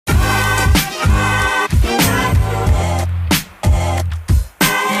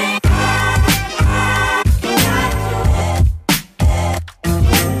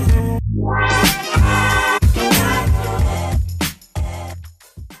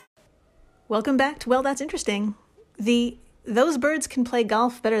Welcome back to Well, That's Interesting. Those birds can play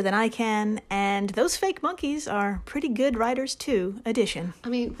golf better than I can, and those fake monkeys are pretty good riders too, edition. I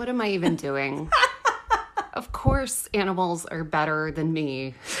mean, what am I even doing? Of course animals are better than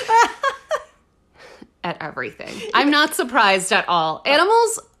me at everything. I'm not surprised at all.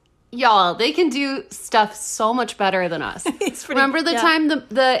 Animals, y'all, they can do stuff so much better than us. Remember the time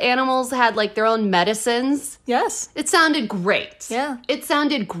the animals had like their own medicines? Yes. It sounded great. Yeah. It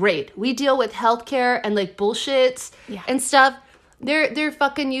sounded great. We deal with healthcare and like bullshit and stuff. They're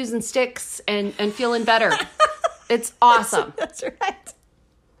fucking using sticks and feeling better. It's awesome. That's right.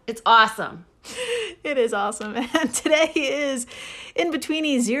 It's awesome. It is awesome. And today is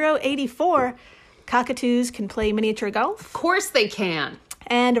In-Betweeni 084. Cockatoos can play miniature golf. Of course they can.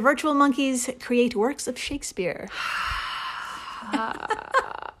 And virtual monkeys create works of Shakespeare.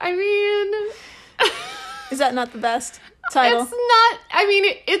 I mean... Is that not the best title? It's not. I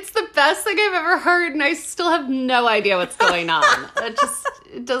mean, it's the best thing I've ever heard, and I still have no idea what's going on.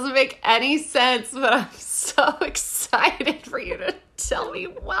 It doesn't make any sense, but I'm so excited for you to tell me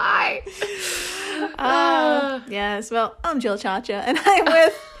why. Yes, well, I'm Jill Chacha, and I'm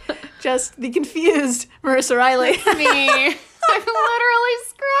with just the confused Marissa Riley. Me. I'm literally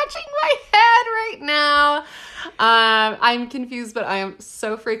scratching my head right now. I'm confused, but I am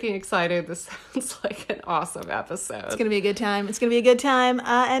so freaking excited. This sounds like an awesome episode. It's going to be a good time. It's going to be a good time.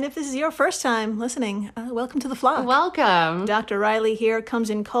 And if this is your first time listening, welcome to the flock. Welcome. Dr. Riley here comes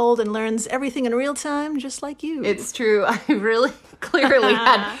in cold and learns everything in real time, just like you. It's true. I really clearly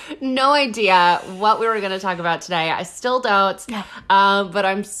had no idea what we were going to talk about today. I still don't. But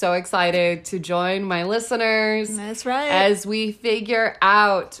I'm so excited to join my listeners. That's right. As we figure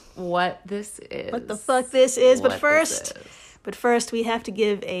out what this is. What the fuck this is. But first, we have to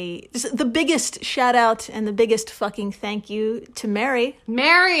give the biggest shout out and the biggest fucking thank you to Mary.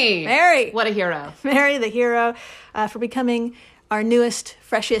 Mary! What a hero. Mary, the hero, for becoming our newest,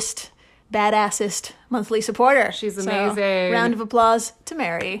 freshest, badassest monthly supporter. She's amazing. Round of applause to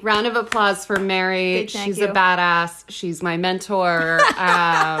Mary. Round of applause for Mary. She's a badass. She's my mentor.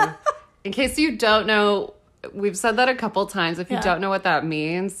 In case you don't know, we've said that a couple times. If you don't know what that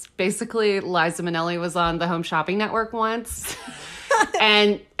means, basically Liza Minnelli was on the Home Shopping Network once.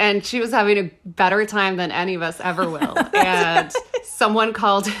 and she was having a better time than any of us ever will. And someone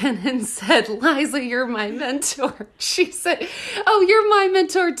called in and said, "Liza, you're my mentor." She said, "Oh, you're my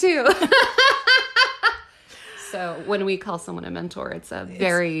mentor too." So when we call someone a mentor, it's a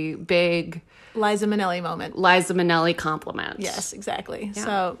very big Liza Minnelli moment. Liza Minnelli compliment. Yes, exactly. Yeah.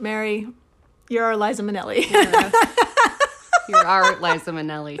 So Mary, you're our Liza Minnelli. You're our Liza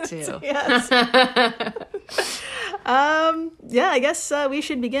Minnelli too. Yes. I guess we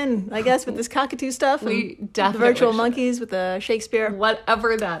should begin. I guess with this cockatoo stuff. We and definitely the virtual should. monkeys with the Shakespeare,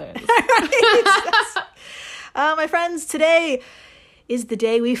 whatever that is. Yes. My friends, today is the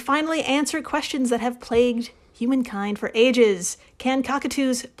day we finally answer questions that have plagued humankind for ages. Can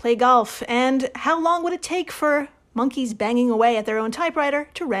cockatoos play golf? And how long would it take for monkeys banging away at their own typewriter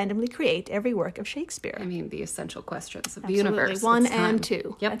to randomly create every work of Shakespeare? I mean, the essential questions of Absolutely. the universe. 1 and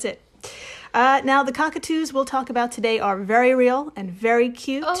 2. Yep. That's it. Now, the cockatoos we'll talk about today are very real and very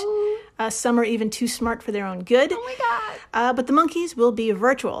cute. Oh. Some are even too smart for their own good. Oh my God. But the monkeys will be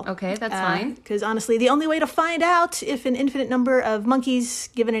virtual. Okay, that's fine. Because honestly, the only way to find out if an infinite number of monkeys,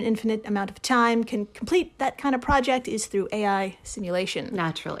 given an infinite amount of time, can complete that kind of project is through AI simulation.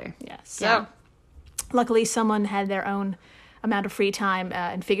 Naturally. Yes. So, luckily, someone had their own amount of free time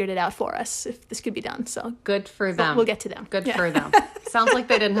and figured it out for us if this could be done. So good for them. We'll get to them. Good for them. Sounds like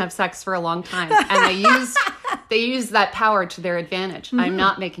they didn't have sex for a long time, and they used that power to their advantage. Mm-hmm. I'm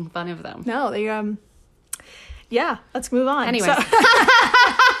not making fun of them. No, they let's move on. Anyway. So,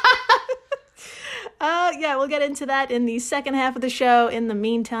 we'll get into that in the second half of the show. In the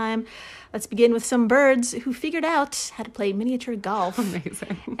meantime, let's begin with some birds who figured out how to play miniature golf.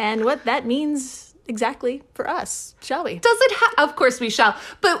 Amazing. And what that means exactly for us, shall we? Does it of course we shall.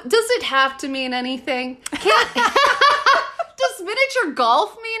 But does it have to mean anything? Does miniature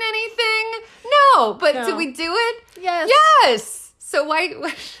golf mean anything? No, but do we do it? Yes. Yes. So why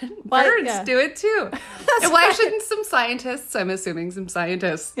shouldn't birds do it too? And why shouldn't some scientists, I'm assuming some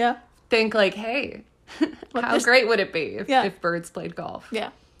scientists, think like, hey, how great would it be if birds played golf? Yeah.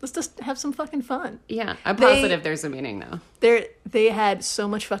 Let's just have some fucking fun. Yeah. I'm positive there's a meaning though. They had so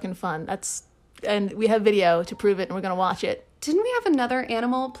much fucking fun. And we have video to prove it, and we're going to watch it. Didn't we have another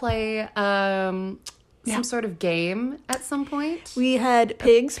animal play some sort of game at some point? We had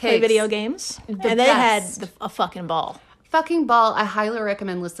pigs play video games, and they had a fucking ball. Fucking ball. I highly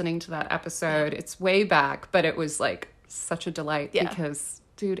recommend listening to that episode. It's way back, but it was like such a delight because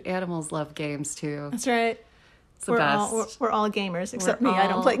Dude, animals love games too. That's right. It's the best. We're all gamers, except me. I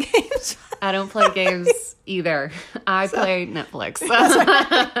don't play games. I don't play games either. I play Netflix.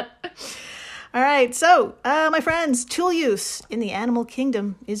 All right, so, my friends, tool use in the animal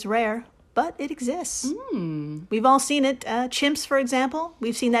kingdom is rare, but it exists. We've all seen it. Chimps, for example.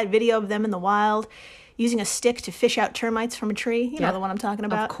 We've seen that video of them in the wild using a stick to fish out termites from a tree. You know the one I'm talking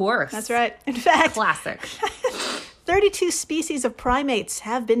about. Of course. That's right. In fact, classic. 32 species of primates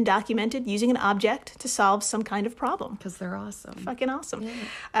have been documented using an object to solve some kind of problem. Because they're awesome. Fucking awesome. Yeah.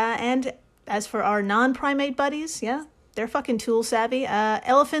 And as for our non-primate buddies, they're fucking tool savvy.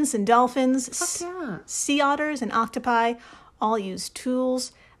 Elephants and dolphins, sea otters and octopi all use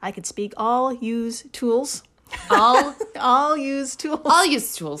tools. I could speak. All use tools. All use tools. All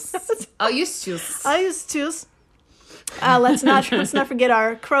use tools. All use tools. All use tools. Let's not forget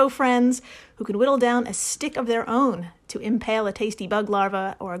our crow friends who can whittle down a stick of their own to impale a tasty bug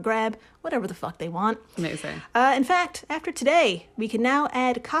larva or a grab, whatever the fuck they want. Amazing. In fact, after today, we can now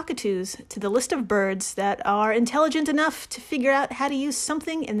add cockatoos to the list of birds that are intelligent enough to figure out how to use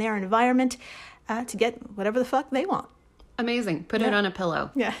something in their environment to get whatever the fuck they want. Amazing. Put it on a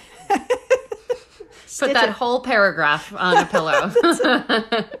pillow. Yeah. Put that whole paragraph on a pillow.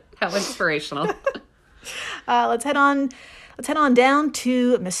 How inspirational. Let's head on down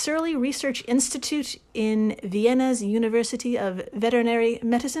to Messerli Research Institute in Vienna's University of Veterinary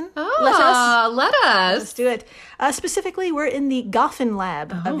Medicine. Oh, let us. Let's do it. Specifically, we're in the Goffin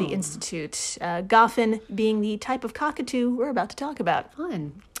lab of the Institute. Goffin being the type of cockatoo we're about to talk about.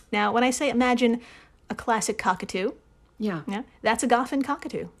 Fun. Now, when I say imagine a classic cockatoo, that's a Goffin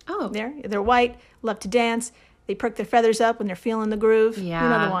cockatoo. Oh. They're white, love to dance. They perk their feathers up when they're feeling the groove. Yeah. You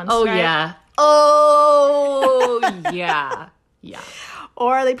know the ones, Oh, right? yeah. Oh, yeah. Yeah.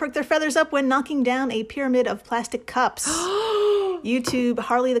 Or they perk their feathers up when knocking down a pyramid of plastic cups. YouTube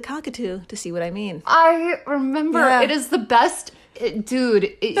Harley the Cockatoo to see what I mean. I remember. Yeah. It is the best.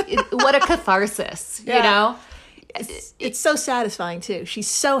 Dude, what a catharsis, you know? It's so satisfying, too. She's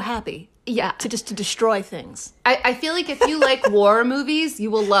so happy. Yeah. To destroy things. I feel like if you like war movies, you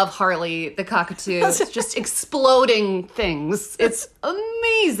will love Harley the Cockatoo. It's just exploding things. It's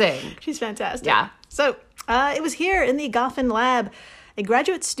amazing. She's fantastic. Yeah. So, it was here in the Goffin lab. A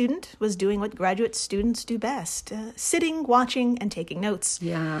graduate student was doing what graduate students do best, sitting, watching, and taking notes.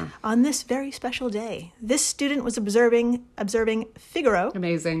 Yeah. On this very special day, this student was observing Figaro.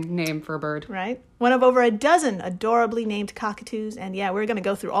 Amazing name for a bird. Right? One of over a dozen adorably named cockatoos. And we're going to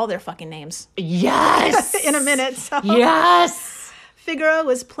go through all their fucking names. Yes! In a minute. So. Yes! Figaro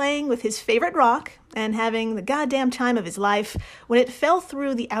was playing with his favorite rock and having the goddamn time of his life when it fell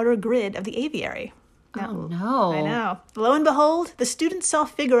through the outer grid of the aviary. Oh, no. I know. Lo and behold, the student saw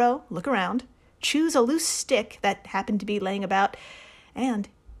Figaro look around, choose a loose stick that happened to be laying about, and,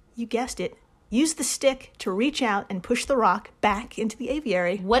 you guessed it, use the stick to reach out and push the rock back into the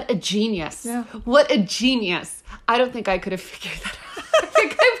aviary. What a genius. Yeah. What a genius. I don't think I could have figured that out. I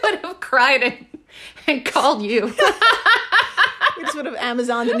think I would have cried and called you. We just would have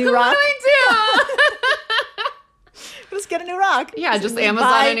Amazoned a new rock. What do I do? Let's get a new rock. Yeah, just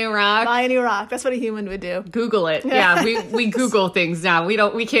Amazon a new rock. Buy a new rock. That's what a human would do. Google it. Yeah, we Google things now.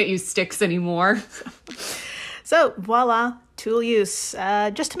 We can't use sticks anymore. So, voila, tool use.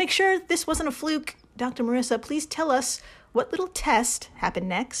 Just to make sure this wasn't a fluke, Dr. Marissa, please tell us what little test happened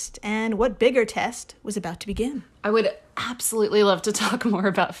next and what bigger test was about to begin. I would absolutely love to talk more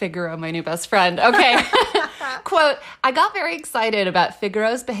about Figaro, my new best friend. Okay. Quote, I got very excited about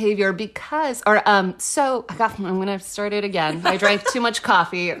Figaro's behavior because, I'm going to start it again. I drank too much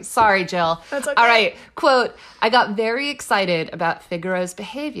coffee. Sorry, Jill. That's okay. All right. Quote, I got very excited about Figaro's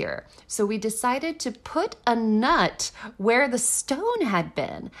behavior. So we decided to put a nut where the stone had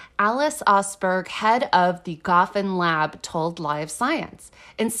been. Alice Osberg, head of the Goffin lab, told Live Science.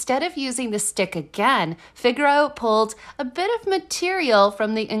 Instead of using the stick again, Figaro pulled a bit of material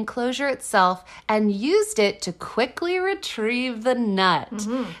from the enclosure itself and used it to quickly retrieve the nut.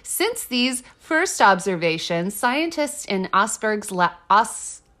 Mm-hmm. Since these first observations, scientists in Osberg's lab...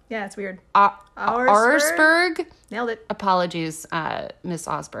 Yeah, it's weird. Osberg? Nailed it. Apologies, Miss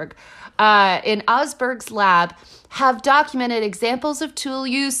Osberg. In Osberg's lab, have documented examples of tool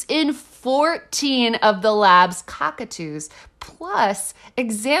use in 14 of the lab's cockatoos, plus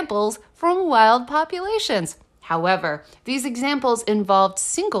examples from wild populations. However, these examples involved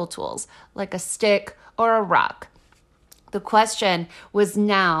single tools, like a stick or a rock. The question was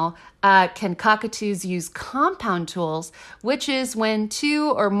now, can cockatoos use compound tools, which is when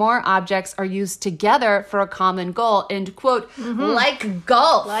two or more objects are used together for a common goal, end quote, like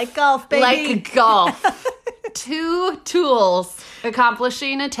golf. Like golf, baby. Like golf. 2 tools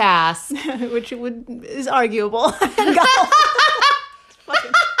accomplishing a task. Which is arguable in golf.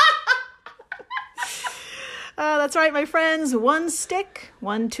 That's right, my friends. 1 stick,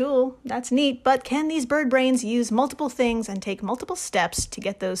 1 tool. That's neat. But can these bird brains use multiple things and take multiple steps to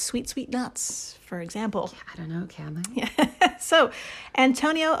get those sweet, sweet nuts, for example? I don't know, can they? Yeah. So,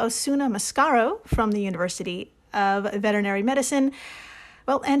 Antonio Osuna Mascaro from the University of Veterinary Medicine.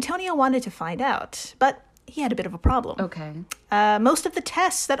 Well, Antonio wanted to find out, but he had a bit of a problem. Okay. Most of the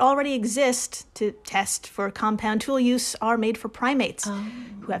tests that already exist to test for compound tool use are made for primates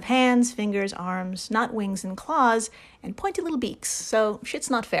who have hands, fingers, arms, not wings and claws, and pointy little beaks. So shit's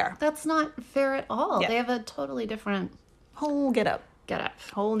not fair. That's not fair at all. Yeah. They have a totally different whole get-up.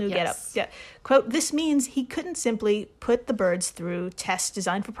 Whole new get-up. Yeah. Quote, this means he couldn't simply put the birds through tests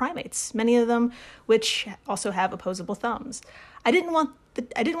designed for primates, many of them which also have opposable thumbs. I didn't want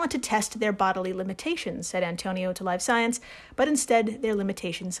to test their bodily limitations, said Antonio to Live Science, but instead their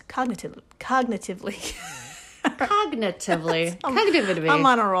limitations cognitively. Cognitively. I'm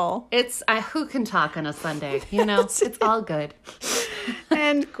on a roll. It's who can talk on a Sunday, you know? It's all good.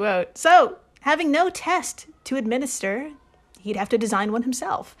 End quote. So, having no test to administer, he'd have to design one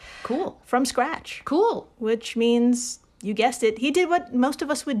himself. Cool. From scratch. Cool. Which means, you guessed it, he did what most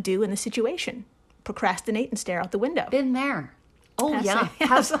of us would do in the situation. Procrastinate and stare out the window. Been there. Oh, Yes,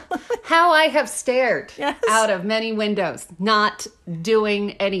 yeah. How I have stared Yes. out of many windows, not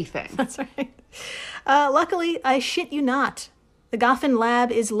doing anything. That's right. Luckily, I shit you not, the Goffin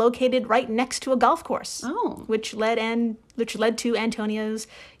lab is located right next to a golf course. Oh. Which led to Antonio's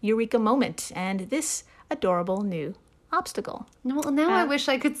eureka moment and this adorable new obstacle. Well, now I wish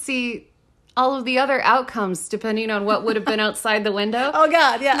I could see all of the other outcomes depending on what would have been outside the window. Oh,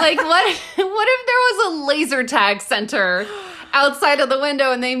 God, yeah. Like, what if there was a laser tag center outside of the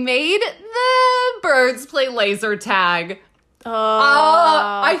window and they made the birds play laser tag?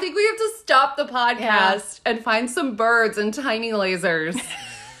 I think we have to stop the podcast and find some birds and tiny lasers.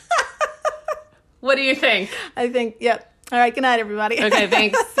 What do you think? I think, yep. All right, good night, everybody. Okay,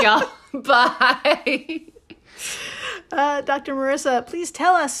 thanks, y'all. Bye. Dr. Marissa, please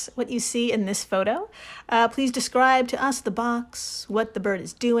tell us what you see in this photo. Please describe to us the box, what the bird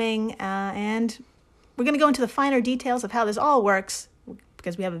is doing, and we're going to go into the finer details of how this all works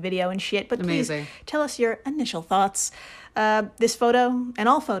because we have a video and shit, but Amazing. Please tell us your initial thoughts. This photo and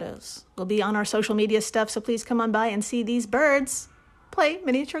all photos will be on our social media stuff, so please come on by and see these birds play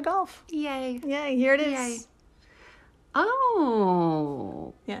miniature golf. Yay. Yay, here it is. Yay.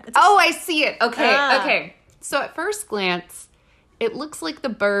 Oh. Yeah. I see it. Okay, okay. So at first glance, it looks like the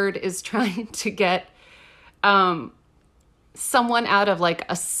bird is trying to get someone out of like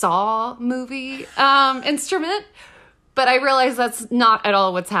a Saw movie instrument. But I realize that's not at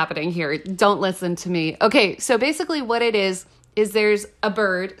all what's happening here. Don't listen to me. Okay, so basically what it is there's a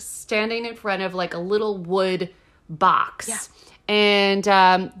bird standing in front of like a little wood box. Yeah. And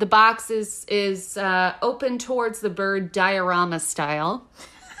the box is open towards the bird diorama style.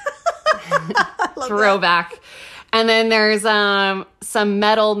 Throwback. And then there's some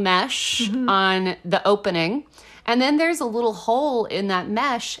metal mesh on the opening. And then there's a little hole in that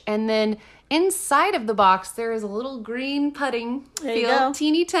mesh. And then inside of the box, there is a little green putting field,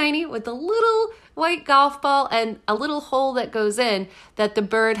 teeny tiny, with a little white golf ball and a little hole that goes in that the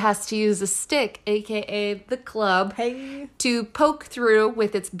bird has to use a stick, aka the club, to poke through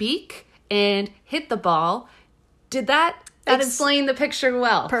with its beak and hit the ball. Did that explain the picture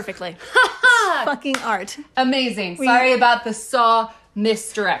well? Perfectly. Fucking art. Amazing. Sorry about the Saw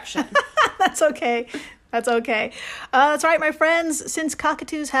misdirection. That's okay. That's okay. That's right, my friends. Since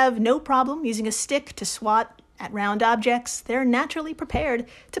cockatoos have no problem using a stick to swat at round objects, they're naturally prepared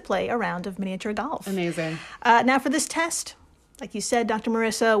to play a round of miniature golf. Amazing. Now for this test, like you said, Dr.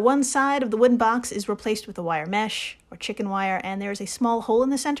 Marissa, one side of the wooden box is replaced with a wire mesh or chicken wire, and there's a small hole in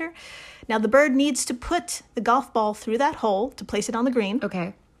the center. Now the bird needs to put the golf ball through that hole to place it on the green.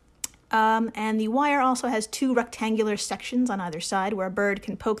 Okay. And the wire also has two rectangular sections on either side where a bird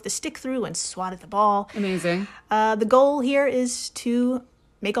can poke the stick through and swat at the ball. Amazing. The goal here is to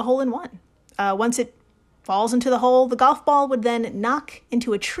make a hole in one. Once it falls into the hole, the golf ball would then knock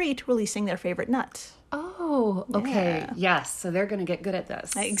into a treat, releasing their favorite nut. Oh, okay. Yeah. Yes. So they're going to get good at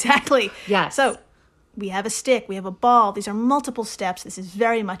this. Exactly. Yes. So we have a stick, we have a ball. These are multiple steps. This is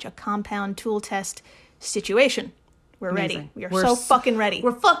very much a compound tool test situation. We're Amazing. ready. We are so fucking ready.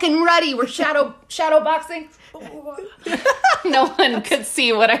 We're fucking ready. We're shadow boxing. No one could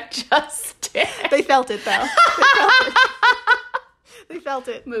see what I just did. They felt it, though. We felt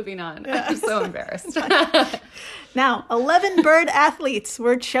it. Moving on. Yeah. I'm so embarrassed. Now, 11 bird athletes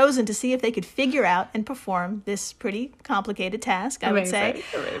were chosen to see if they could figure out and perform this pretty complicated task, I would say.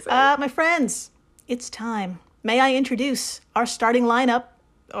 Amazing. My friends, it's time. May I introduce our starting lineup?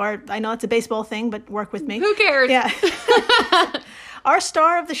 Or I know it's a baseball thing, but work with me. Who cares? Yeah. Our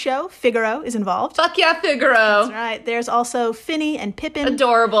star of the show, Figaro, is involved. Fuck yeah, Figaro. That's right. There's also Finny and Pippin.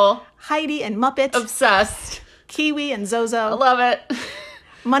 Adorable. Heidi and Muppet. Obsessed. Kiwi and Zozo. I love it.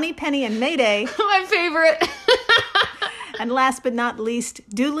 Money Penny and Mayday. My favorite. And last but not least,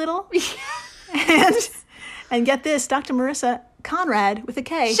 Doolittle. And get this, Dr. Marissa Conrad with a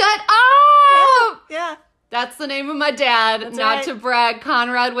K. Shut up! Yeah. That's the name of my dad. That's not right. to brag,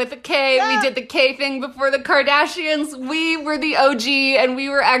 Conrad with a K. Yeah. We did the K thing before the Kardashians. We were the OG, and we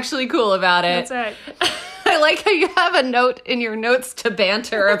were actually cool about it. That's right. I like how you have a note in your notes to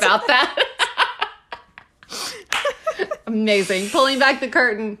banter about that. Amazing. Pulling back the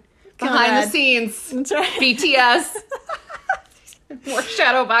curtain. Behind Conrad. the scenes. That's right. BTS. More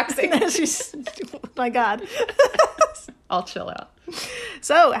shadow boxing. Oh my God. I'll chill out.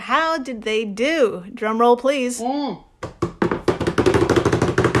 So, how did they do? Drum roll, please.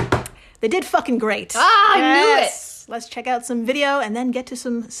 They did fucking great. Ah, I knew it. Let's check out some video and then get to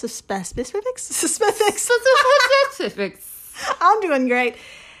some specifics. Specifics. I'm doing great.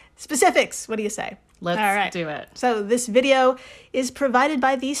 Specifics. What do you say? Let's do it. So this video is provided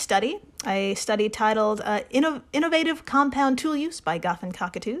by The Study, a study titled Innovative Compound Tool Use by Goff and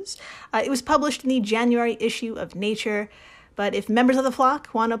Cockatoos. It was published in the January issue of Nature. But if members of the flock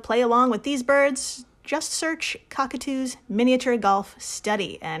want to play along with these birds, just search Cockatoos Miniature Golf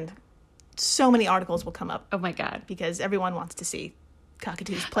Study, and so many articles will come up. Oh my God. Because everyone wants to see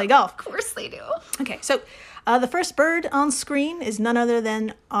cockatoos play golf. Of course they do. Okay, so the first bird on screen is none other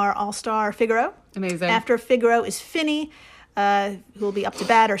than our all-star Figaro. Amazing. After Figaro is Finny, who will be up to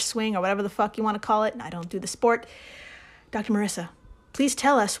bat or swing or whatever the fuck you want to call it. I don't do the sport. Dr. Marissa, please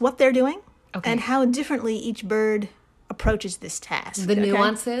tell us what they're doing and how differently each bird approaches this task. The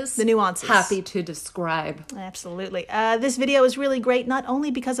nuances? The nuances. Happy to describe. Absolutely. This video is really great, not only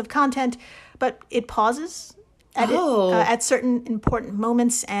because of content, but it pauses at certain important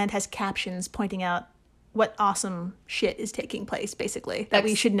moments and has captions pointing out what awesome shit is taking place, basically, that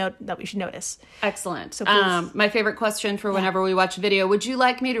we should notice. Excellent. So please. My favorite question for whenever we watch a video, would you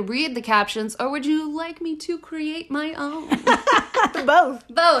like me to read the captions or would you like me to create my own? Both.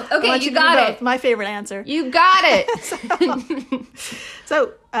 Both. Okay, you got it. My favorite answer. You got it.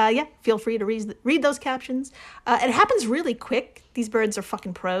 So, feel free to read those captions. It happens really quick. These birds are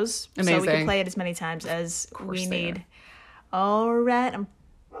fucking pros. Amazing. So we can play it as many times as we need. All right, I'm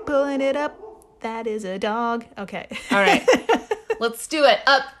pulling it up. That is a dog. Okay. All right. Let's do it.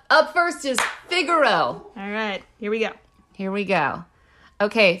 Up first is Figaro. All right. Here we go.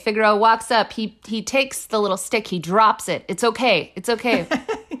 Okay, Figaro walks up. He takes the little stick. He drops it. It's okay.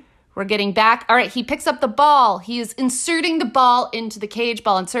 We're getting back. All right, he picks up the ball. He is inserting the ball into the cage.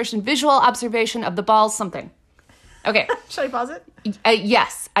 Ball insertion. Visual observation of the ball something. Okay. Should I pause it?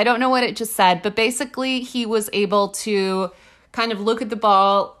 Yes. I don't know what it just said, but basically he was able to kind of look at the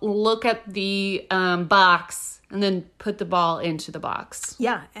ball, look at the box, and then put the ball into the box.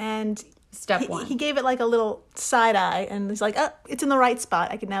 Yeah, and Step one. He gave it like a little side eye, and he's like, oh, it's in the right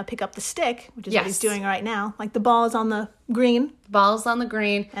spot. I can now pick up the stick, which is what he's doing right now. Like the ball is on the green. The ball's on the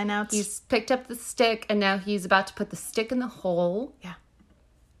green. And now he's picked up the stick, and now he's about to put the stick in the hole. Yeah.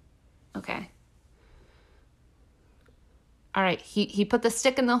 Okay. All right, he put the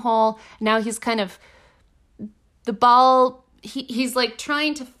stick in the hole. Now he's kind of, the ball, he's like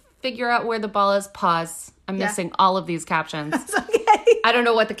trying to figure out where the ball is. Pause. I'm missing all of these captions. That's okay. I don't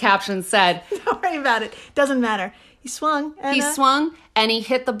know what the captions said. Don't worry about it. Doesn't matter. He swung. And, he swung and he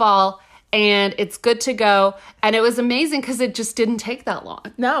hit the ball and it's good to go. And it was amazing because it just didn't take that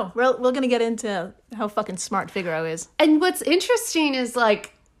long. No, we're going to get into how fucking smart Figaro is. And what's interesting is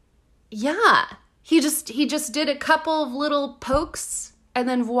like, yeah, he just did a couple of little pokes and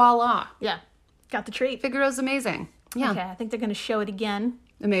then voila. Yeah, got the treat. Figaro's amazing. Yeah. Okay, I think they're going to show it again.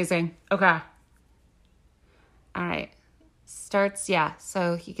 Amazing. Okay. All right. Starts,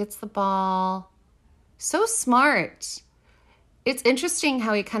 so he gets the ball. So smart. It's interesting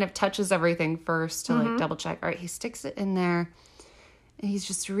how he kind of touches everything first to like double check. All right, he sticks it in there. And he's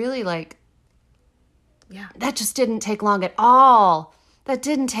just really like, that just didn't take long at all.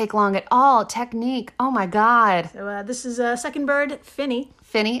 Technique. Oh my God. So this is second bird, Finny.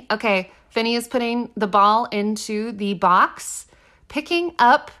 Finny. Okay. Finny is putting the ball into the box, picking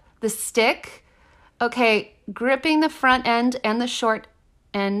up the stick. Okay. Gripping the front end and the short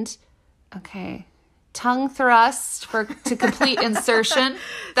end. Okay. tongue thrust to complete insertion.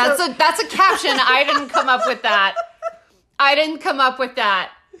 That's a caption. I didn't come up with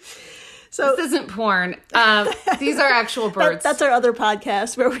that. So this isn't porn. These are actual birds. That's our other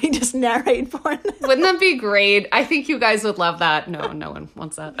podcast where we just narrate porn. Wouldn't that be great? I think you guys would love that. No one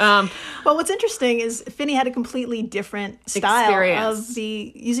wants that. Well, what's interesting is Finney had a completely different style of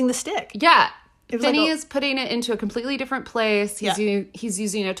using the stick. Yeah. Finney is putting it into a completely different place. He's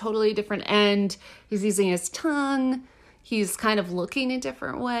using a totally different end. He's using his tongue. He's kind of looking a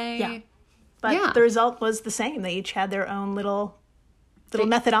different way. Yeah. But the result was the same. They each had their own little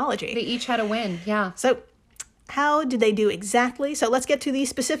methodology. They each had a win, yeah. So how did they do exactly? So let's get to the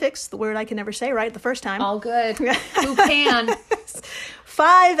specifics, the word I can never say right the first time. All good. Who can?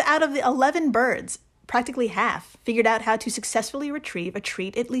 5 out of the 11 birds, practically half, figured out how to successfully retrieve a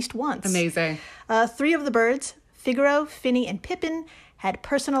treat at least once. Amazing. 3 of the birds, Figaro, Finney, and Pippin, had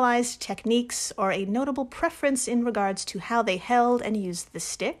personalized techniques or a notable preference in regards to how they held and used the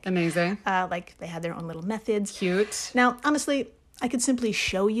stick. Amazing. Like they had their own little methods. Cute. Now, honestly, I could simply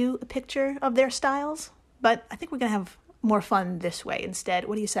show you a picture of their styles, but I think we're going to have more fun this way instead.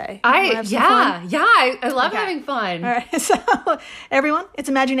 What do you say? I love having fun. All right. So, everyone, it's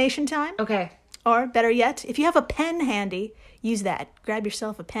imagination time. Okay. Or better yet, if you have a pen handy, use that. Grab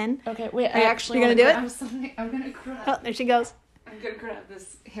yourself a pen. Okay, wait, I actually You're going to do it? Something. I'm going to grab. Oh, there she goes. I'm going to grab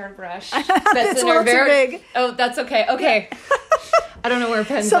this hairbrush. That's a little too big. Oh, that's okay. Okay. I don't know where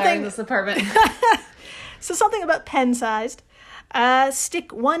pens are in this apartment. So something about pen-sized.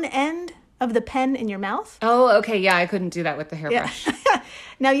 Stick one end of the pen in your mouth. Oh, okay. Yeah, I couldn't do that with the hairbrush. Yeah.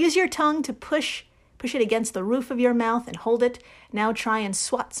 Now use your tongue to push it against the roof of your mouth and hold it. Now try and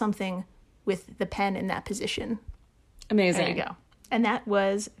swat something with the pen in that position. Amazing. There you go. And that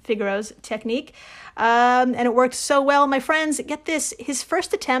was Figaro's technique. And it worked so well. My friends, get this. His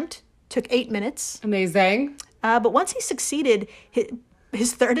first attempt took 8 minutes. Amazing. But once he succeeded,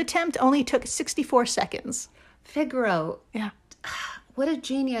 his third attempt only took 64 seconds. Figaro. Yeah. What a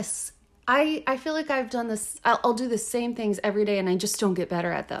genius. I feel like I've done this. I'll do the same things every day and I just don't get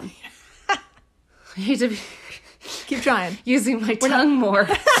better at them. I need to keep trying. Using my tongue more.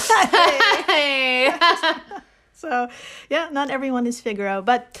 Hey. So, yeah, not everyone is Figaro,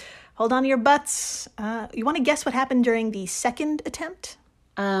 but hold on to your butts. You want to guess what happened during the second attempt?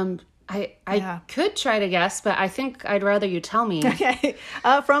 I could try to guess, but I think I'd rather you tell me. Okay.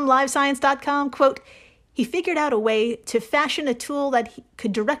 From livescience.com, quote, he figured out a way to fashion a tool that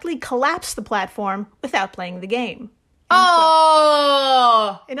could directly collapse the platform without playing the game.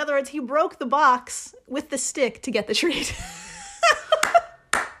 Oh! In other words, he broke the box with the stick to get the treat.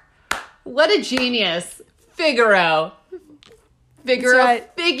 What a genius. Figaro right.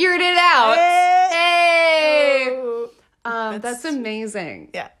 Figured it out. Hey! Oh. That's amazing.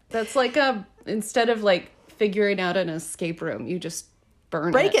 Yeah. That's like instead of like figuring out an escape room, you just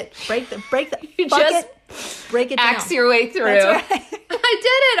break it. Break the you just break it down. Axe your way through. That's right. I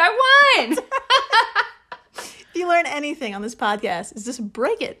did it. I won. If you learn anything on this podcast, is just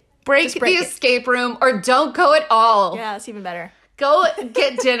break it. Break the escape room or don't go at all. Yeah, that's even better. Go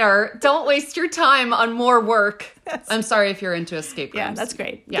get dinner. Don't waste your time on more work. I'm sorry if you're into escape rooms. Yeah, that's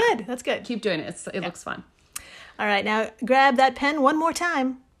great. Yeah. Good. That's good. Keep doing it. It looks fun. All right, now grab that pen one more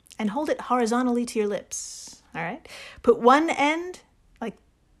time and hold it horizontally to your lips. All right. Put one end, like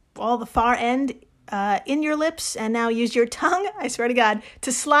all the far end, in your lips, and now use your tongue, I swear to God,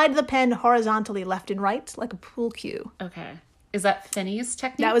 to slide the pen horizontally left and right like a pool cue. Okay. Is that Finney's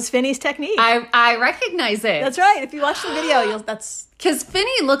technique? That was Finney's technique. I recognize it. That's right. If you watch the video, that's... Because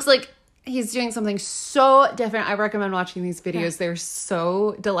Finney looks like he's doing something so different. I recommend watching these videos. Yeah. They're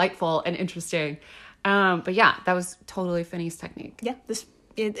so delightful and interesting. But yeah, that was totally Finney's technique. Yeah,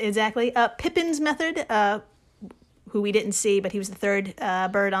 exactly. Pippin's method, who we didn't see, but he was the third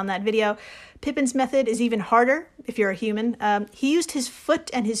bird on that video. Pippin's method is even harder if you're a human. He used his foot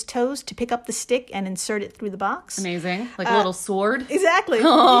and his toes to pick up the stick and insert it through the box. Amazing. Like a little sword. Exactly.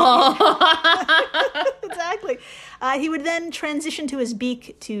 Exactly. He would then transition to his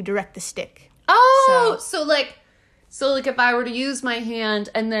beak to direct the stick. Oh, so like if I were to use my hand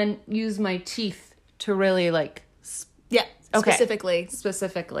and then use my teeth to really like... Yeah, okay.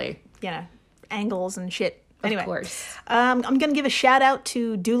 Specifically. Yeah, angles and shit. Anyway, of course. I'm going to give a shout out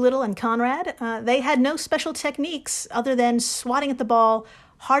to Doolittle and Conrad. They had no special techniques other than swatting at the ball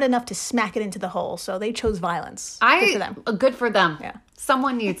hard enough to smack it into the hole. So they chose violence. Good for them. Good for them. Yeah.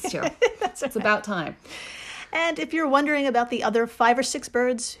 Someone needs to. It's about time. And if you're wondering about the other 5 or 6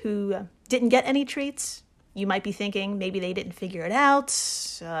 birds who didn't get any treats, You might be thinking maybe they didn't figure it out,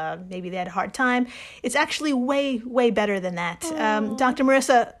 maybe they had a hard time. It's actually way, way better than that. Dr.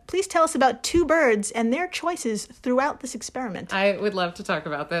 Marissa, please tell us about two birds and their choices throughout this experiment. I would love to talk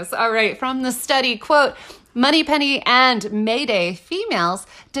about this. All right, from the study, quote, Moneypenny and Mayday females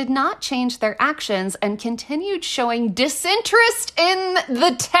did not change their actions and continued showing disinterest in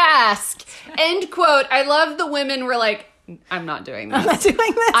the task. End quote. I love the women were like, I'm not doing this. I'm not doing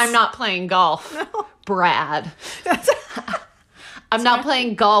this. I'm not playing golf. No. Brad. I'm not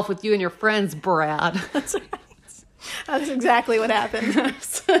playing golf with you and your friends, Brad. That's right. That's exactly what happened.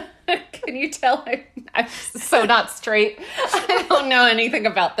 Can you tell I'm so not straight? I don't know anything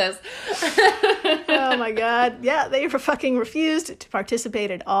about this. Oh my God. Yeah, they fucking refused to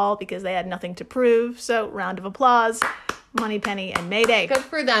participate at all because they had nothing to prove. So, round of applause. Moneypenny and Mayday. Good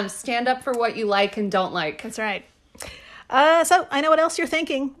for them. Stand up for what you like and don't like. That's right. So, I know what else you're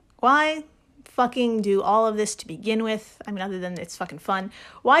thinking. Why fucking do all of this to begin with? I mean, other than it's fucking fun.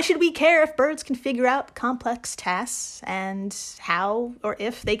 Why should we care if birds can figure out complex tasks and how or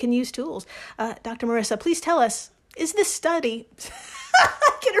if they can use tools? Dr. Marissa, please tell us, is this study...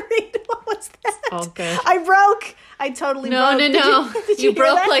 I can read. What was that? Okay. I broke. I totally broke. No. Did you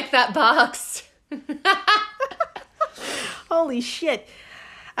broke that? Like that box. Holy shit.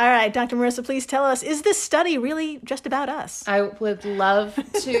 All right, Dr. Marissa, please tell us, is this study really just about us? I would love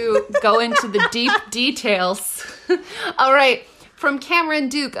to go into the deep details. All right. From Cameron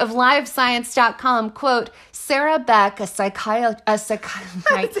Duke of LiveScience.com, quote, Sarah Beck, it's contagious.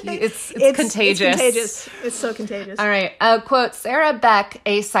 It's contagious. It's so contagious. All right. Quote, Sarah Beck,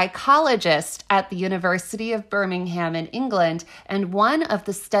 a psychologist at the University of Birmingham in England, and one of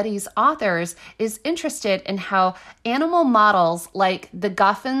the study's authors, is interested in how animal models like the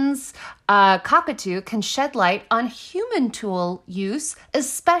Goffin's cockatoo can shed light on human tool use,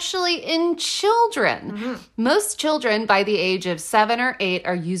 especially in children. Mm-hmm. Most children by the age of 7 or 8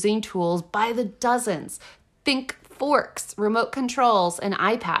 are using tools by the dozens. Think forks, remote controls, and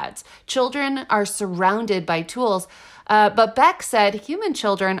iPads. Children are surrounded by tools, but Beck said human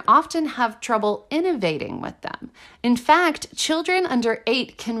children often have trouble innovating with them. In fact, children under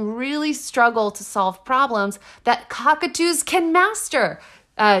 8 can really struggle to solve problems that cockatoos can master.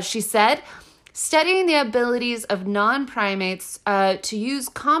 She said, studying the abilities of non-primates to use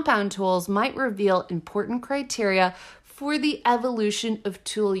compound tools might reveal important criteria for the evolution of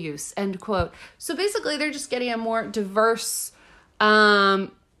tool use, end quote. So basically, they're just getting a more diverse knowledge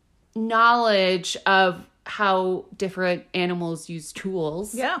of how different animals use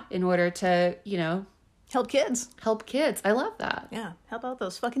tools in order to, help kids. Help kids. I love that. Yeah. Help out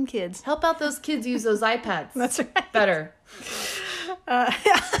those fucking kids. Help out those kids use those iPads. That's right. Better.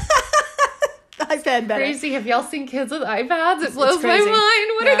 iPad better. Crazy. Have y'all seen kids with iPads? It blows my mind.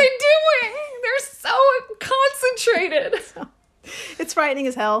 What are they doing? They're so concentrated. It's frightening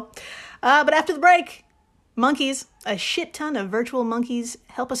as hell. But after the break, monkeys, a shit ton of virtual monkeys,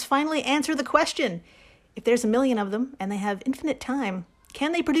 help us finally answer the question. If there's a million of them and they have infinite time,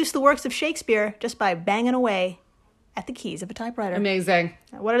 can they produce the works of Shakespeare just by banging away at the keys of a typewriter? Amazing.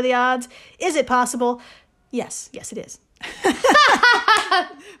 What are the odds? Is it possible? Yes, it is.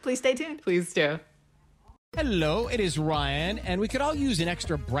 Please stay tuned. Please do. Hello, it is Ryan, and we could all use an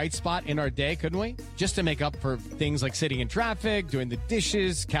extra bright spot in our day, couldn't we? Just to make up for things like sitting in traffic, doing the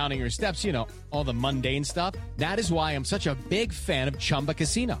dishes, counting your steps, all the mundane stuff. That is why I'm such a big fan of Chumba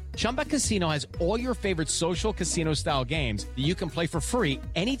Casino. Chumba Casino has all your favorite social casino-style games that you can play for free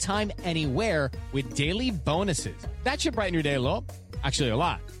anytime, anywhere with daily bonuses. That should brighten your day a little. Actually, a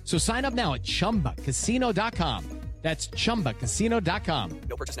lot. So sign up now at ChumbaCasino.com. That's ChumbaCasino.com.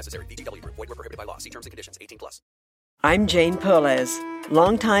 No purchase necessary. VGW Group. Void where prohibited by law. See terms and conditions. 18+. I'm Jane Perlez,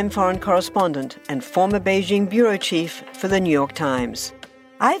 longtime foreign correspondent and former Beijing bureau chief for the New York Times.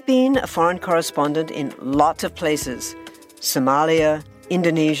 I've been a foreign correspondent in lots of places: Somalia,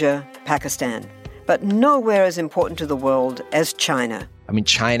 Indonesia, Pakistan. But nowhere as important to the world as China. I mean,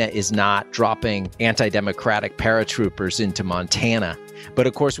 China is not dropping anti-democratic paratroopers into Montana. But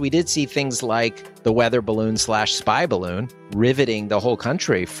of course, we did see things like the weather balloon / spy balloon riveting the whole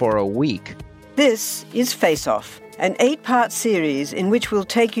country for a week. This is Face Off, an 8-part series in which we'll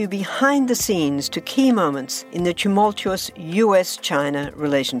take you behind the scenes to key moments in the tumultuous U.S.-China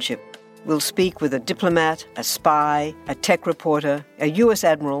relationship. We'll speak with a diplomat, a spy, a tech reporter, a U.S.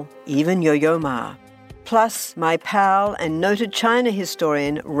 admiral, even Yo-Yo Ma. Plus, my pal and noted China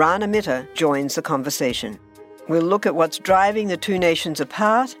historian Rana Mitter joins the conversation. We'll look at what's driving the two nations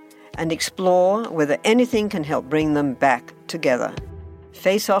apart and explore whether anything can help bring them back together.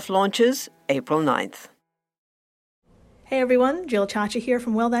 Face Off launches April 9th. Hey everyone, Jill Chacha here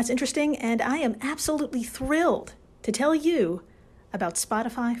from Well That's Interesting, and I am absolutely thrilled to tell you about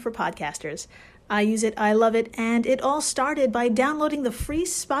Spotify for podcasters. I use it, I love it, and it all started by downloading the free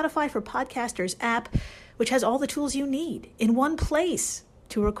Spotify for Podcasters app, which has all the tools you need in one place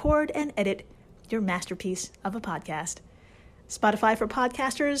to record and edit your masterpiece of a podcast. Spotify for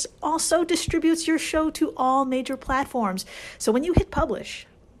Podcasters also distributes your show to all major platforms. So when you hit publish,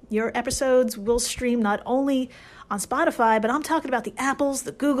 your episodes will stream not only on Spotify, but I'm talking about the Apples,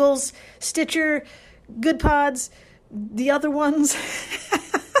 the Googles, Stitcher, Good Pods, the other ones.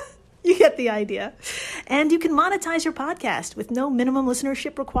 You get the idea. And you can monetize your podcast with no minimum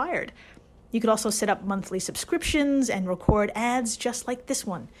listenership required. You could also set up monthly subscriptions and record ads just like this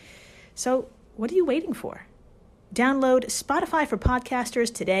one. So what are you waiting for? Download Spotify for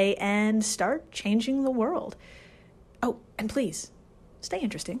Podcasters today and start changing the world. Oh, and please, stay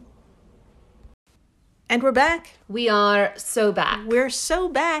interesting. And we're back. We are so back. We're so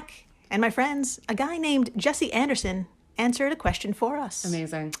back. And my friends, a guy named Jesse Anderson answered a question for us.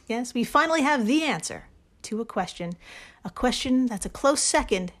 Amazing. Yes, we finally have the answer to a question that's a close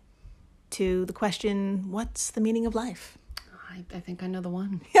second to the question, what's the meaning of life? I think I know the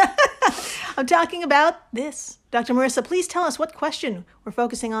one. I'm talking about this. Dr. Marissa, please tell us what question we're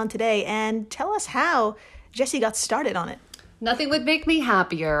focusing on today and tell us how Jesse got started on it. Nothing would make me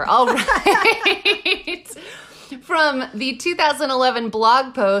happier. All right. From the 2011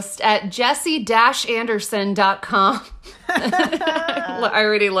 blog post at jesse-anderson.com. I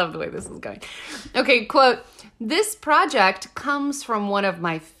already love the way this is going. Okay, quote, "This project comes from one of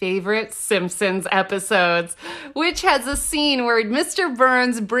my favorite Simpsons episodes, which has a scene where Mr.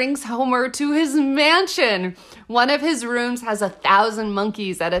 Burns brings Homer to his mansion. One of his rooms has 1,000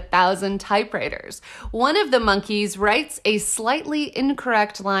 monkeys at 1,000 typewriters. One of the monkeys writes a slightly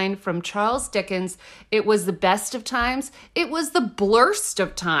incorrect line from Charles Dickens. It was the best of times. It was the blurst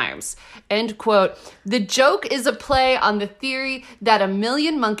of times." End quote. The joke is a play on the theory that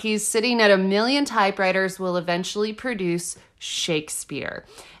 1,000,000 monkeys sitting at 1,000,000 typewriters will eventually produce Shakespeare.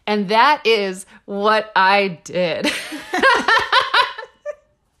 And that is what I did.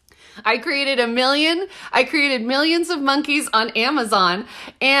 I created millions of monkeys on Amazon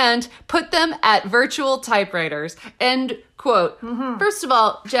and put them at virtual typewriters. End quote. Mm-hmm. First of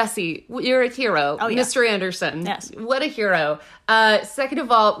all, Jesse, you're a hero. Oh, yeah. Mr. Anderson. Yes. What a hero. Second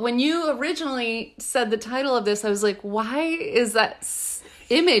of all, when you originally said the title of this, I was like, why is that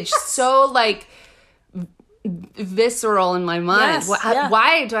image so like visceral in my mind? Yes,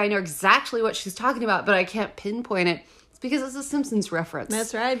 Why do I know exactly what she's talking about, but I can't pinpoint it? Because it's a Simpsons reference.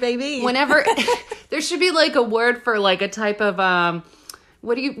 That's right, baby. Whenever there should be like a word for like a type of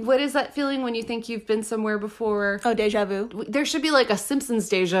what is that feeling when you think you've been somewhere before? Oh, deja vu. There should be like a Simpsons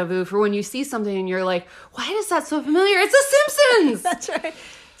deja vu for when you see something and you're like, why is that so familiar? It's the Simpsons. That's right.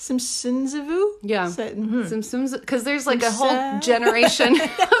 Simpsons-a-vu? Yeah. Mm-hmm. Simpsons, because there's like a whole generation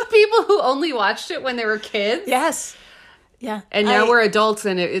of people who only watched it when they were kids. Yes. Yeah. And now we're adults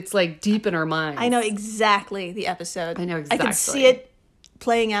and it's like deep in our minds. I know exactly the episode. I know exactly. I can see it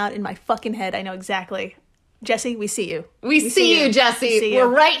playing out in my fucking head. I know exactly. Jesse, we see you. We see you, Jesse. We see you. We're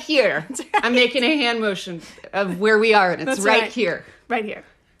right here. Right. I'm making a hand motion of where we are, and it's right here. Right here.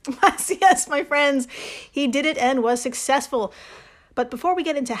 Yes, my friends. He did it and was successful. But before we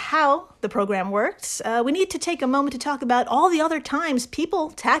get into how the program works, we need to take a moment to talk about all the other times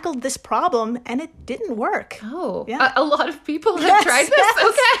people tackled this problem and it didn't work. Oh, yeah. A lot of people have tried this? Yes.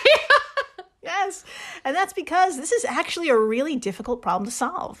 Okay. Yes, and that's because this is actually a really difficult problem to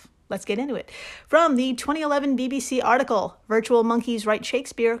solve. Let's get into it. From the 2011 BBC article, Virtual Monkeys Write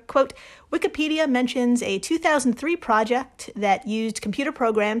Shakespeare, quote, Wikipedia mentions a 2003 project that used computer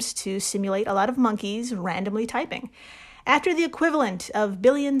programs to simulate a lot of monkeys randomly typing. After the equivalent of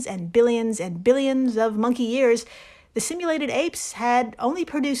billions and billions and billions of monkey years, the simulated apes had only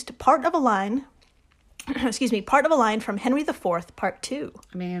produced part of a line from Henry IV, Part 2.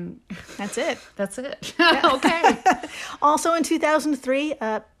 I mean, that's it. That's it. Okay. Also in 2003,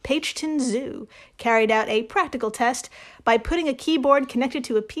 Pageton Zoo carried out a practical test by putting a keyboard connected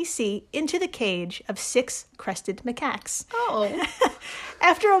to a PC into the cage of 6 crested macaques. Oh.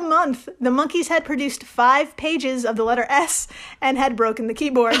 After a month, the monkeys had produced 5 pages of the letter S and had broken the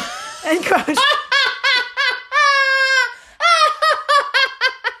keyboard. End quote.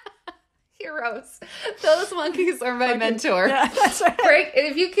 Heroes. Those monkeys are my mentor. Yeah, that's right.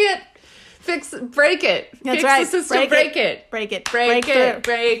 If you can't break it. That's Fix right. the system, break it. Break it. Break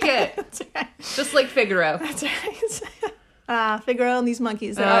it. That's right. Just like Figaro. That's right. Figaro and these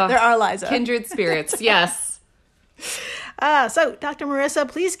monkeys. They're our Liza. Kindred spirits, yes. So, Dr. Marissa,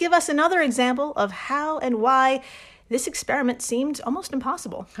 please give us another example of how and why this experiment seemed almost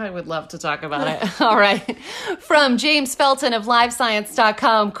impossible. I would love to talk about it. All right. From James Felton of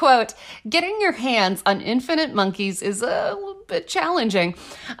LiveScience.com, quote, getting your hands on infinite monkeys is a little bit challenging,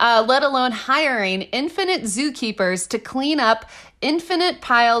 let alone hiring infinite zookeepers to clean up infinite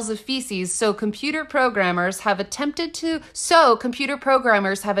piles of feces. So computer programmers have attempted to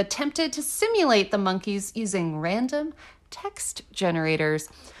simulate the monkeys using random text generators.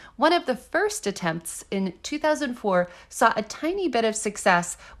 One of the first attempts in 2004 saw a tiny bit of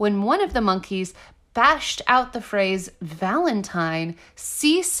success when one of the monkeys bashed out the phrase Valentine,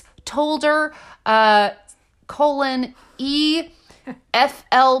 cease, tolder,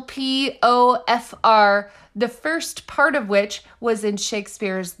 EFLPOFR, the first part of which was in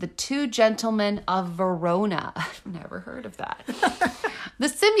Shakespeare's The Two Gentlemen of Verona. I've never heard of that. The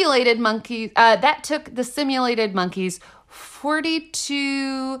simulated monkey, that took the simulated monkeys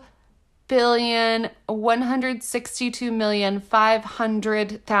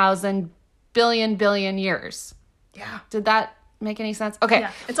 42,162,500,000 billion years. Yeah. Did that make any sense? Okay.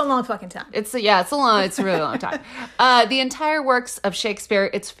 Yeah, it's a long fucking time. It's a really long time. The entire works of Shakespeare,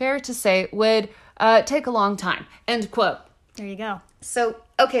 it's fair to say, would take a long time. End quote. There you go. So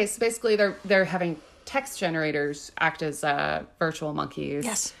basically they're having text generators act as virtual monkeys.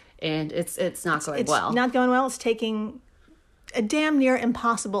 Yes. And it's not going well. It's not going well. It's taking a damn near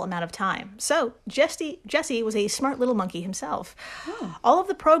impossible amount of time. So Jesse was a smart little monkey himself. Oh. All of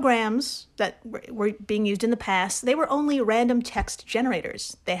the programs that were being used in the past, they were only random text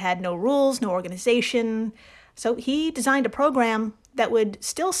generators. They had no rules, no organization. So he designed a program that would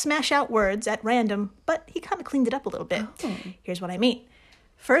still smash out words at random, but he kind of cleaned it up a little bit. Oh. Here's what I mean.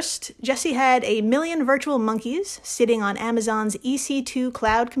 First, Jesse had 1 million virtual monkeys sitting on Amazon's EC2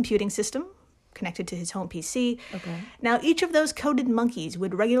 cloud computing system, connected to his home PC. Okay. Now, each of those coded monkeys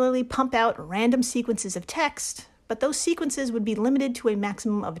would regularly pump out random sequences of text, but those sequences would be limited to a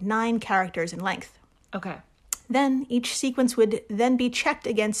maximum of 9 characters in length. Okay. Then each sequence would then be checked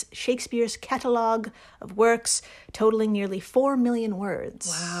against Shakespeare's catalog of works, totaling nearly 4 million words.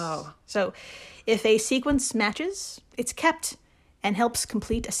 Wow. So if a sequence matches, it's kept and helps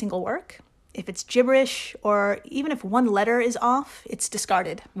complete a single work. If it's gibberish, or even if one letter is off, it's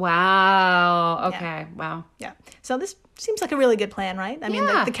discarded. Wow. Okay. Yeah. Wow. Yeah. So this seems like a really good plan, right? I mean,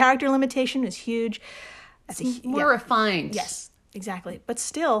 the character limitation is huge. It's more refined. Yes, exactly. But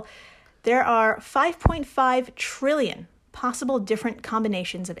still, there are 5.5 trillion possible different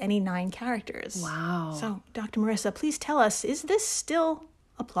combinations of any 9 characters. Wow. So, Dr. Marissa, please tell us, is this still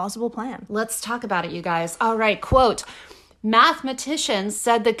a plausible plan? Let's talk about it, you guys. All right, quote, mathematicians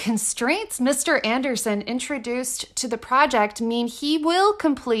said the constraints Mr. Anderson introduced to the project mean he will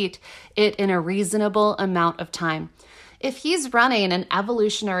complete it in a reasonable amount of time. If he's running an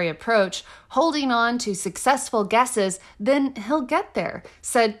evolutionary approach, holding on to successful guesses, then he'll get there,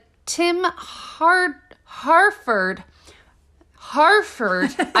 said Tim Harford.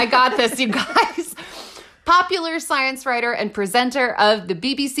 I got this, you guys. Popular science writer and presenter of the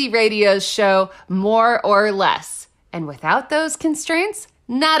BBC radio show More or Less. And without those constraints,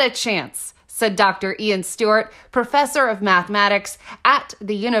 not a chance, said Dr. Ian Stewart, professor of mathematics at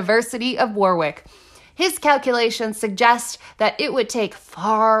the University of Warwick. His calculations suggest that it would take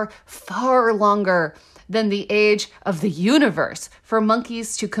far, far longer than the age of the universe for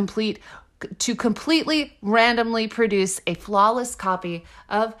monkeys to completely randomly produce a flawless copy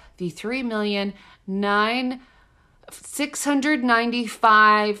of the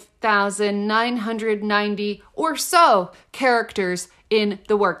 3,695,990 or so characters in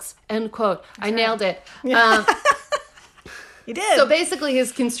the works. End quote. That's I nailed it. Yeah. You did. So basically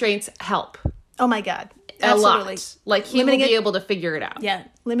his constraints help. Oh my God. Absolutely. A lot. Like he will be able to figure it out. Yeah.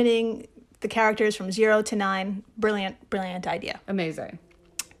 Limiting the characters from 0 to 9. Brilliant idea. Amazing.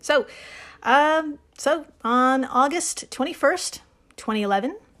 So on August 21st,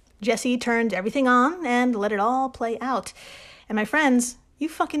 2011, Jesse turned everything on and let it all play out. And my friends, you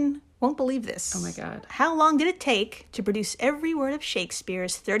fucking won't believe this. Oh my God. How long did it take to produce every word of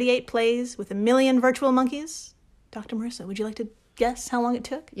Shakespeare's 38 plays with 1 million virtual monkeys? Dr. Marissa, would you like to guess how long it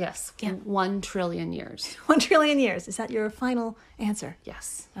took? Yes. Yeah. 1 trillion years. 1 trillion years. Is that your final answer?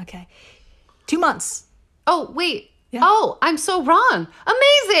 Yes. Okay. 2 months. Oh, wait. Yeah. Oh, I'm so wrong.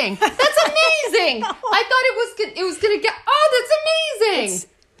 Amazing. That's amazing. No. I thought it was going to get... Oh, that's amazing. It's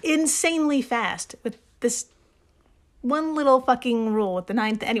insanely fast with this one little fucking rule with the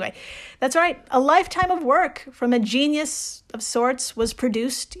 9th. Anyway, that's right. A lifetime of work from a genius of sorts was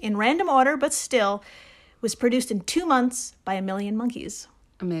produced in random order, but still was produced in 2 months by 1 million monkeys.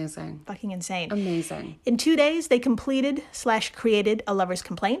 Amazing. Fucking insane. Amazing. In 2 days, they completed/created A Lover's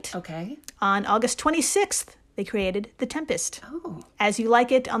Complaint. Okay. On August 26th, they created The Tempest. Oh. As You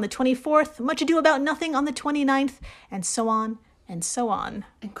Like It on the 24th, Much Ado About Nothing on the 29th, and so on and so on.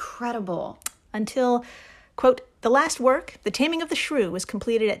 Incredible. Until, quote, the last work, The Taming of the Shrew, was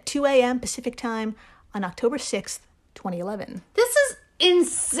completed at 2 a.m. Pacific Time on October 6th, 2011. This is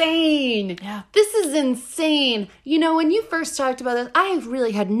insane. Yeah. This is insane. You know, when you first talked about this, I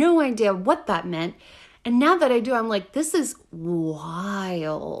really had no idea what that meant. And now that I do, I'm like, this is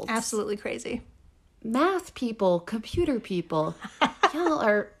wild. Absolutely crazy. Math people, computer people, y'all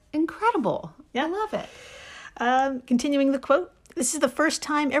are incredible. Yeah. I love it. Continuing the quote, this is the first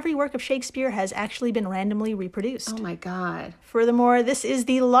time every work of Shakespeare has actually been randomly reproduced. Oh my God. Furthermore, this is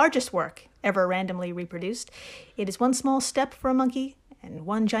the largest work ever randomly reproduced. It is one small step for a monkey and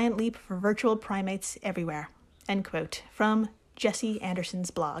one giant leap for virtual primates everywhere. End quote. From Jesse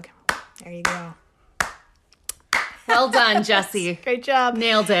Anderson's blog. There you go. Well done, Jesse. Great job.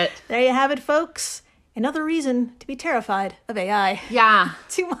 Nailed it. There you have it, folks. Another reason to be terrified of AI. Yeah.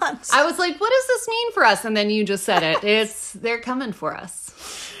 2 months. I was like, what does this mean for us? And then you just said it. They're coming for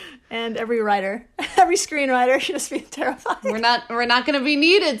us. And every writer, every screenwriter should just be terrified. We're not going to be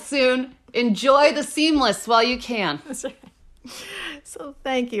needed soon. Enjoy the seamless while you can. That's right. So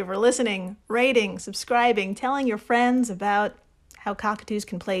thank you for listening, rating, subscribing, telling your friends about how cockatoos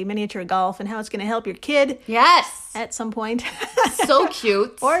can play miniature golf and how it's going to help your kid. Yes. At some point. So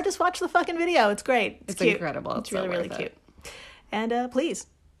cute. Or just watch the fucking video. It's great. It's cute. incredible. It's really, really cute. And please,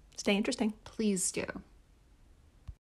 stay interesting. Please do.